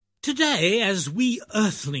Today, as we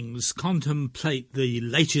Earthlings contemplate the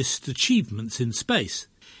latest achievements in space,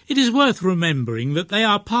 it is worth remembering that they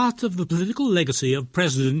are part of the political legacy of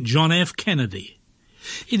President John F. Kennedy.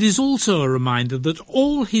 It is also a reminder that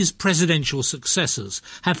all his presidential successors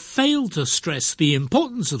have failed to stress the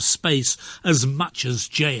importance of space as much as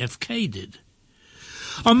JFK did.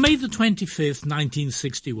 On May the 25th,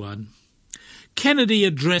 1961, Kennedy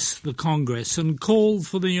addressed the Congress and called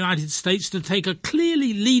for the United States to take a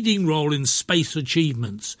clearly leading role in space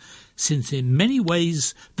achievements, since in many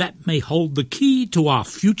ways that may hold the key to our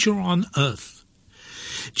future on Earth.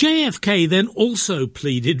 JFK then also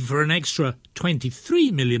pleaded for an extra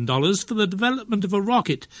 $23 million for the development of a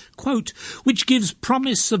rocket, quote, which gives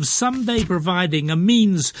promise of someday providing a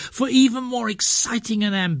means for even more exciting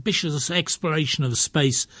and ambitious exploration of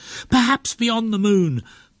space, perhaps beyond the moon,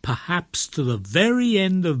 perhaps to the very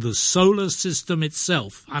end of the solar system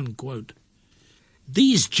itself, unquote.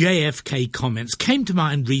 These JFK comments came to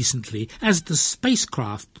mind recently as the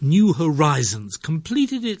spacecraft New Horizons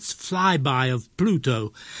completed its flyby of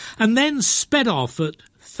Pluto and then sped off at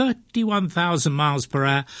 31,000 miles per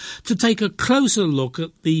hour to take a closer look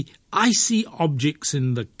at the icy objects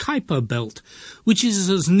in the Kuiper Belt, which is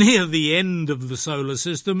as near the end of the solar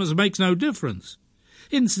system as makes no difference.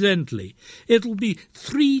 Incidentally, it'll be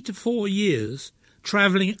 3 to 4 years,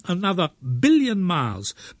 travelling another 1 billion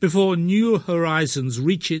miles before New Horizons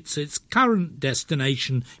reaches its current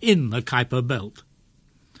destination in the Kuiper Belt.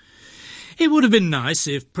 It would have been nice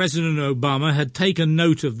if President Obama had taken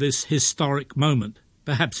note of this historic moment.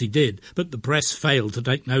 Perhaps he did, but the press failed to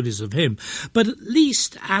take notice of him. But at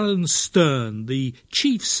least Alan Stern, the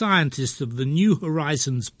chief scientist of the New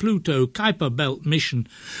Horizons Pluto Kuiper Belt mission,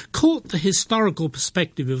 caught the historical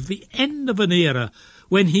perspective of the end of an era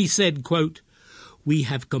when he said, quote, "We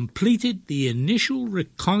have completed the initial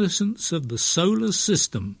reconnaissance of the solar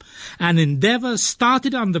system, an endeavour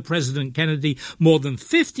started under President Kennedy more than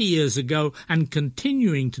 50 years ago and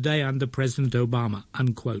continuing today under President Obama,"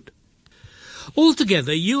 unquote.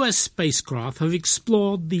 Altogether, US spacecraft have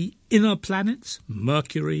explored the inner planets,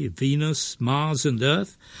 Mercury, Venus, Mars and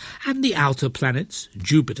Earth, and the outer planets,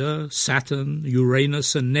 Jupiter, Saturn,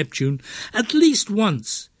 Uranus and Neptune, at least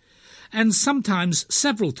once, and sometimes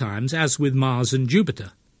several times, as with Mars and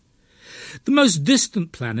Jupiter. The most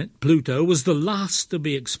distant planet, Pluto, was the last to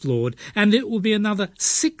be explored, and it will be another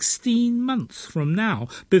 16 months from now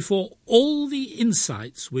before all the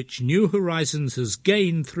insights which New Horizons has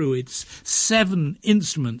gained through its 7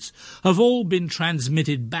 instruments have all been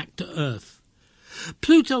transmitted back to Earth.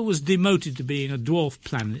 Pluto was demoted to being a dwarf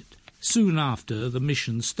planet soon after the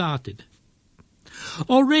mission started.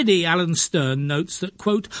 Already Alan Stern notes that,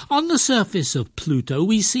 quote, "On the surface of Pluto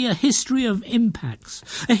we see a history of impacts,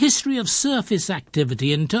 a history of surface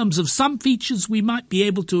activity in terms of some features we might be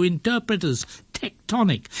able to interpret as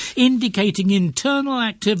tectonic, indicating internal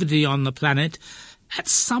activity on the planet at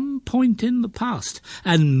some point in the past,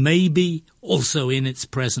 and maybe also in its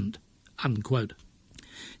present," unquote.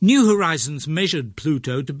 New Horizons measured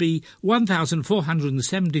Pluto to be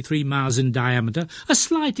 1,473 miles in diameter, a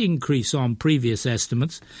slight increase on previous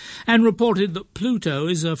estimates, and reported that Pluto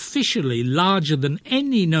is officially larger than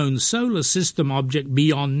any known solar system object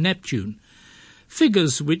beyond Neptune,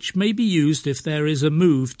 figures which may be used if there is a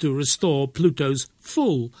move to restore Pluto's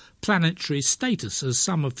full planetary status, as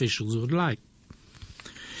some officials would like.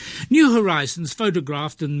 New Horizons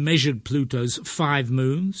photographed and measured Pluto's 5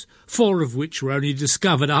 moons, 4 of which were only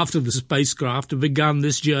discovered after the spacecraft had begun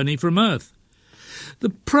this journey from Earth.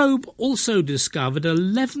 The probe also discovered an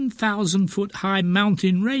 11,000-foot-high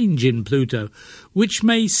mountain range in Pluto, which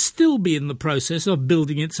may still be in the process of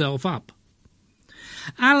building itself up.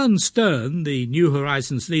 Alan Stern, the New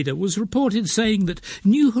Horizons leader, was reported saying that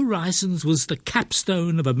New Horizons was the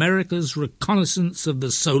capstone of America's reconnaissance of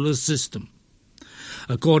the solar system.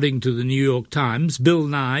 According to the New York Times, Bill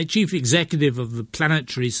Nye, chief executive of the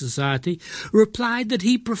Planetary Society, replied that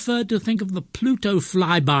he preferred to think of the Pluto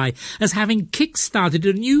flyby as having kick-started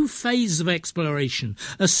a new phase of exploration,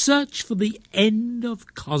 a search for the end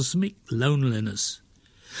of cosmic loneliness.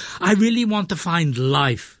 "I really want to find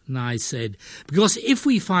life," Nye said, "because if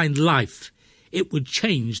we find life, it would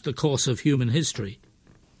change the course of human history."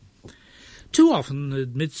 Too often,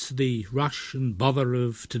 amidst the rush and bother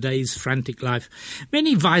of today's frantic life,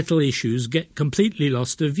 many vital issues get completely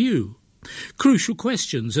lost to view. Crucial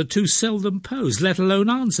questions are too seldom posed, let alone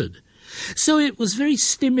answered. So it was very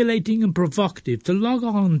stimulating and provocative to log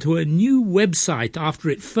on to a new website after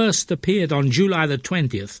it first appeared on July the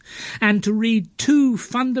 20th and to read 2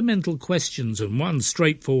 fundamental questions and 1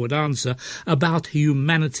 straightforward answer about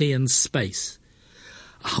humanity and space.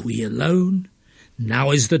 Are we alone?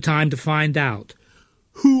 Now is the time to find out.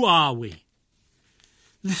 Who are we?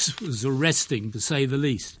 This was arresting, to say the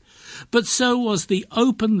least. But so was the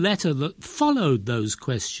open letter that followed those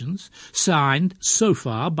questions, signed, so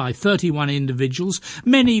far, by 31 individuals,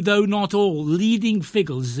 many, though not all, leading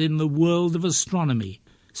figures in the world of astronomy.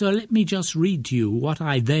 So let me just read to you what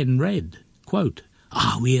I then read. Quote,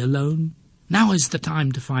 "Are we alone? Now is the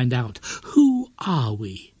time to find out. Who are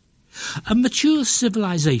we? A mature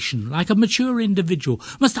civilization, like a mature individual,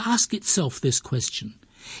 must ask itself this question.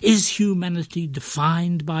 Is humanity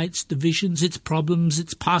defined by its divisions, its problems,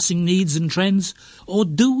 its passing needs and trends? Or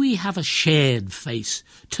do we have a shared face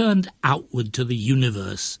turned outward to the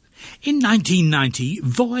universe?" In 1990,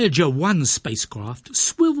 Voyager 1 spacecraft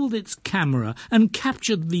swiveled its camera and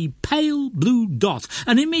captured the pale blue dot,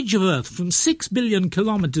 an image of Earth from 6 billion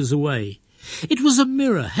kilometers away. It was a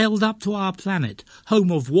mirror held up to our planet,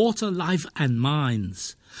 home of water, life and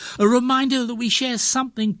minds. A reminder that we share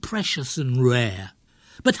something precious and rare.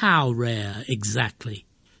 But how rare exactly?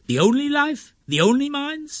 The only life? The only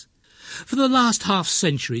minds? For the last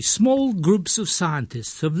half-century, small groups of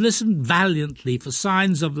scientists have listened valiantly for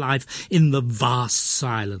signs of life in the vast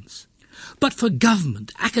silence. But for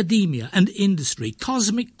government, academia and industry,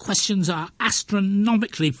 cosmic questions are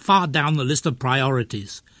astronomically far down the list of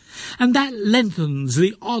priorities. And that lengthens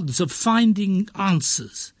the odds of finding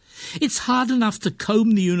answers. It's hard enough to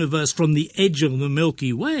comb the universe from the edge of the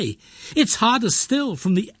Milky Way. It's harder still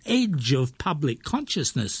from the edge of public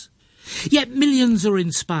consciousness. Yet millions are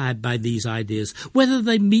inspired by these ideas, whether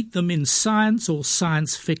they meet them in science or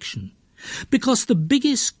science fiction, because the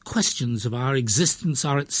biggest questions of our existence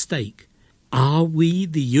are at stake. Are we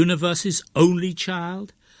the universe's only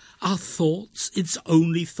child? Are thoughts its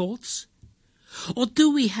only thoughts? Or do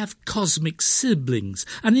we have cosmic siblings,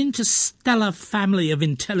 an interstellar family of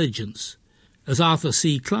intelligence? As Arthur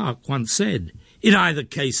C. Clarke once said, in either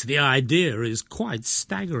case the idea is quite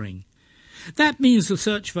staggering. That means the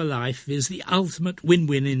search for life is the ultimate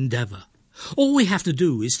win-win endeavour. All we have to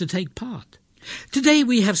do is to take part. Today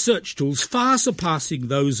we have search tools far surpassing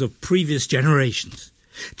those of previous generations.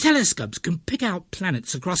 Telescopes can pick out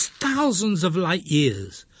planets across thousands of light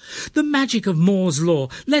years. The magic of Moore's law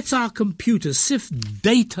lets our computers sift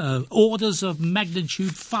data orders of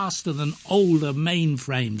magnitude faster than older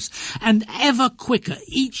mainframes, and ever quicker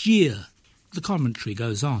each year. The commentary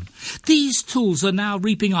goes on. These tools are now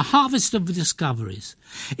reaping a harvest of discoveries.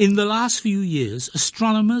 In the last few years,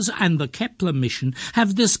 astronomers and the Kepler mission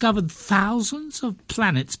have discovered thousands of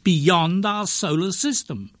planets beyond our solar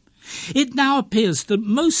system. It now appears that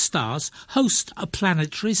most stars host a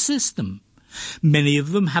planetary system. Many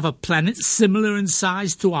of them have a planet similar in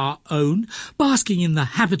size to our own, basking in the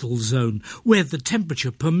habitable zone where the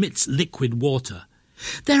temperature permits liquid water.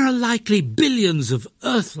 There are likely billions of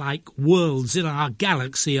Earth-like worlds in our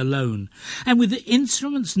galaxy alone, and with the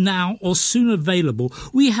instruments now or soon available,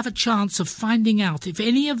 we have a chance of finding out if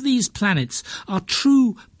any of these planets are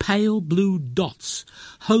true pale blue dots,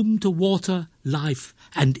 home to water, life,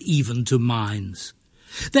 and even to minds.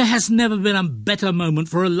 There has never been a better moment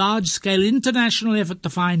for a large-scale international effort to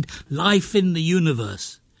find life in the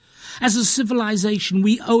universe. As a civilization,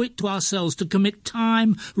 we owe it to ourselves to commit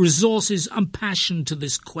time, resources and passion to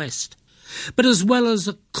this quest. But as well as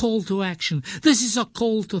a call to action, this is a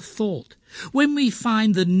call to thought. When we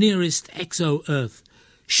find the nearest exo-Earth,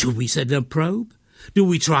 should we send a probe? Do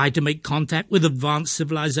we try to make contact with advanced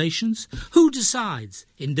civilizations? Who decides?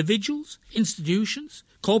 Individuals, institutions,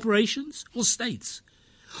 corporations, or states?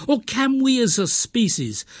 Or can we as a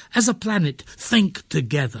species, as a planet, think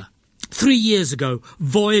together? 3 years ago,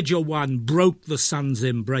 Voyager 1 broke the sun's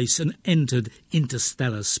embrace and entered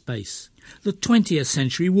interstellar space. The 20th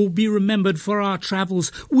century will be remembered for our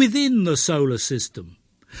travels within the solar system.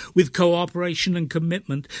 With cooperation and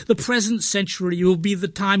commitment, the present century will be the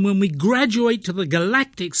time when we graduate to the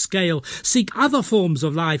galactic scale, seek other forms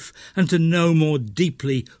of life, and to know more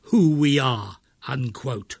deeply who we are."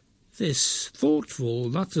 Unquote. This thoughtful,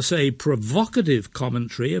 not to say provocative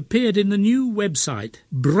commentary appeared in the new website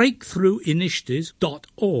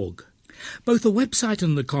breakthroughinitiatives.org. Both the website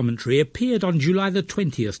and the commentary appeared on July the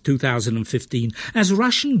 20th, 2015, as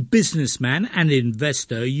Russian businessman and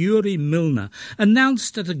investor Yuri Milner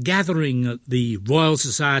announced at a gathering at the Royal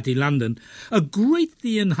Society London a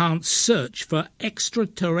greatly enhanced search for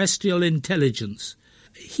extraterrestrial intelligence.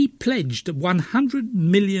 He pledged $100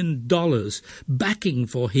 million backing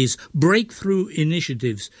for his breakthrough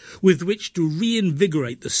initiatives with which to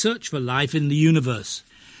reinvigorate the search for life in the universe.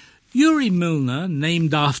 Yuri Milner,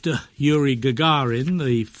 named after Yuri Gagarin,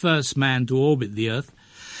 the first man to orbit the Earth,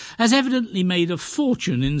 has evidently made a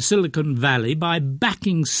fortune in Silicon Valley by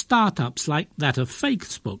backing startups like that of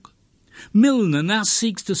Facebook. Milner now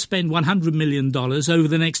seeks to spend $100 million over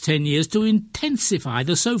the next 10 years to intensify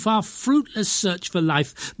the so far fruitless search for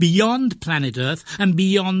life beyond planet Earth and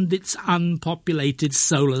beyond its unpopulated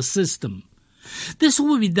solar system. This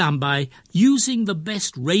will be done by using the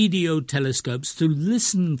best radio telescopes to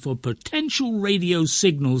listen for potential radio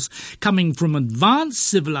signals coming from advanced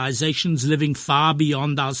civilizations living far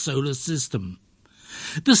beyond our solar system.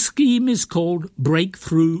 The scheme is called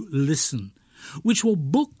Breakthrough Listen, which will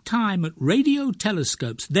book time at radio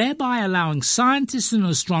telescopes, thereby allowing scientists and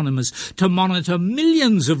astronomers to monitor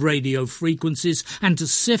millions of radio frequencies and to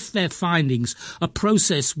sift their findings, a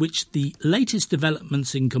process which the latest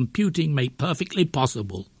developments in computing make perfectly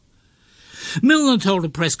possible. Milner told a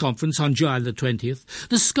press conference on July the 20th,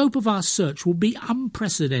 the scope of our search will be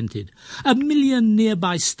unprecedented. 1 million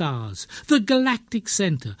nearby stars, the galactic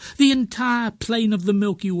centre, the entire plane of the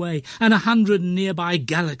Milky Way, and 100 nearby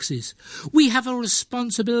galaxies. We have a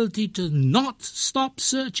responsibility to not stop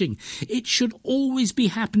searching. It should always be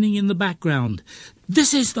happening in the background.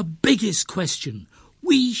 This is the biggest question.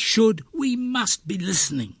 We must be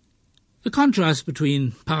listening. The contrast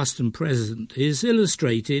between past and present is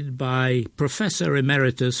illustrated by Professor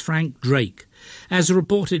Emeritus Frank Drake, as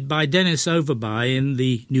reported by Dennis Overby in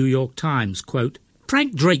the New York Times. Quote,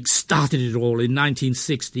 Frank Drake started it all in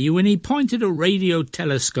 1960 when he pointed a radio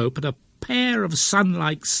telescope at a pair of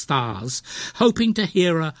sun-like stars, hoping to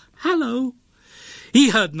hear a hello.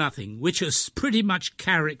 He heard nothing, which has pretty much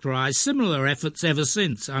characterized similar efforts ever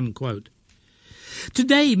since, unquote.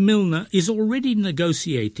 Today, Milner is already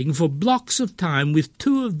negotiating for blocks of time with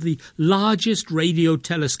two of the largest radio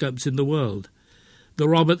telescopes in the world, the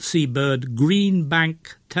Robert C. Byrd Green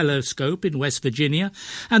Bank Telescope in West Virginia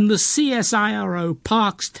and the CSIRO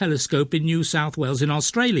Parkes Telescope in New South Wales in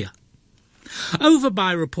Australia.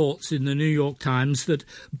 Overby reports in the New York Times that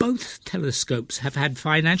both telescopes have had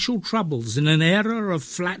financial troubles in an era of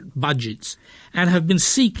flat budgets and have been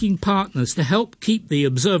seeking partners to help keep the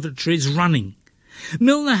observatories running.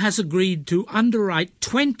 Milner has agreed to underwrite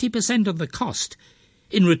 20% of the cost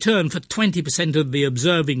in return for 20% of the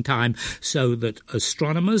observing time, so that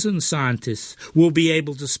astronomers and scientists will be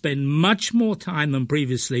able to spend much more time than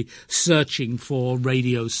previously searching for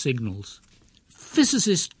radio signals.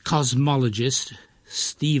 Physicist-cosmologist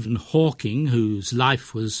Stephen Hawking, whose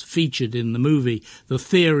life was featured in the movie The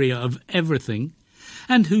Theory of Everything,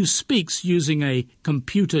 and who speaks using a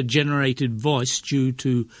computer-generated voice due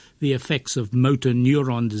to the effects of motor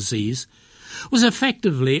neuron disease, was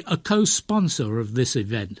effectively a co-sponsor of this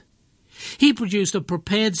event. He produced a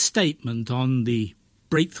prepared statement on the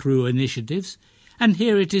breakthrough initiatives, and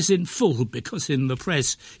here it is in full, because in the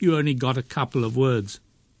press you only got a couple of words.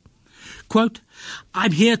 Quote,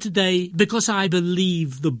 I'm here today because I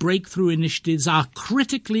believe the breakthrough initiatives are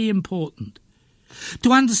critically important.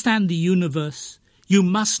 To understand the universe, you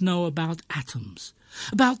must know about atoms,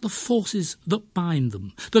 about the forces that bind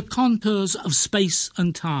them, the contours of space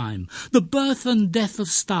and time, the birth and death of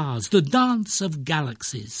stars, the dance of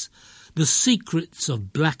galaxies, the secrets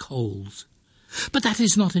of black holes. But that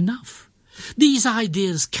is not enough. These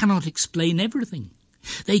ideas cannot explain everything.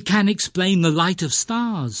 They can explain the light of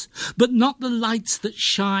stars, but not the lights that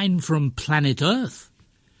shine from planet Earth.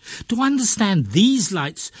 To understand these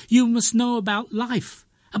lights, you must know about life,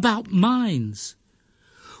 about minds.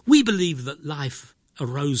 We believe that life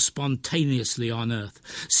arose spontaneously on Earth,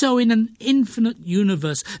 so in an infinite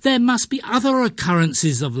universe there must be other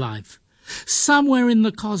occurrences of life. Somewhere in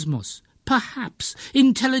the cosmos, perhaps,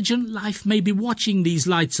 intelligent life may be watching these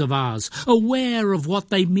lights of ours, aware of what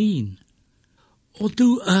they mean. Or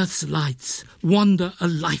do Earth's lights wander a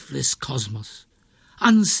lifeless cosmos?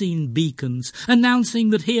 Unseen beacons announcing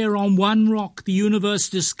that here on one rock the universe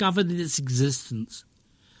discovered its existence.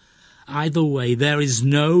 Either way, there is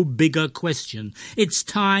no bigger question. It's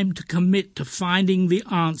time to commit to finding the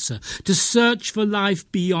answer, to search for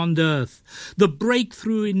life beyond Earth. The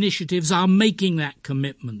breakthrough initiatives are making that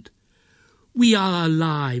commitment. We are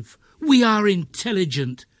alive. We are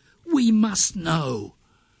intelligent. We must know.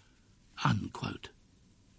 Unquote.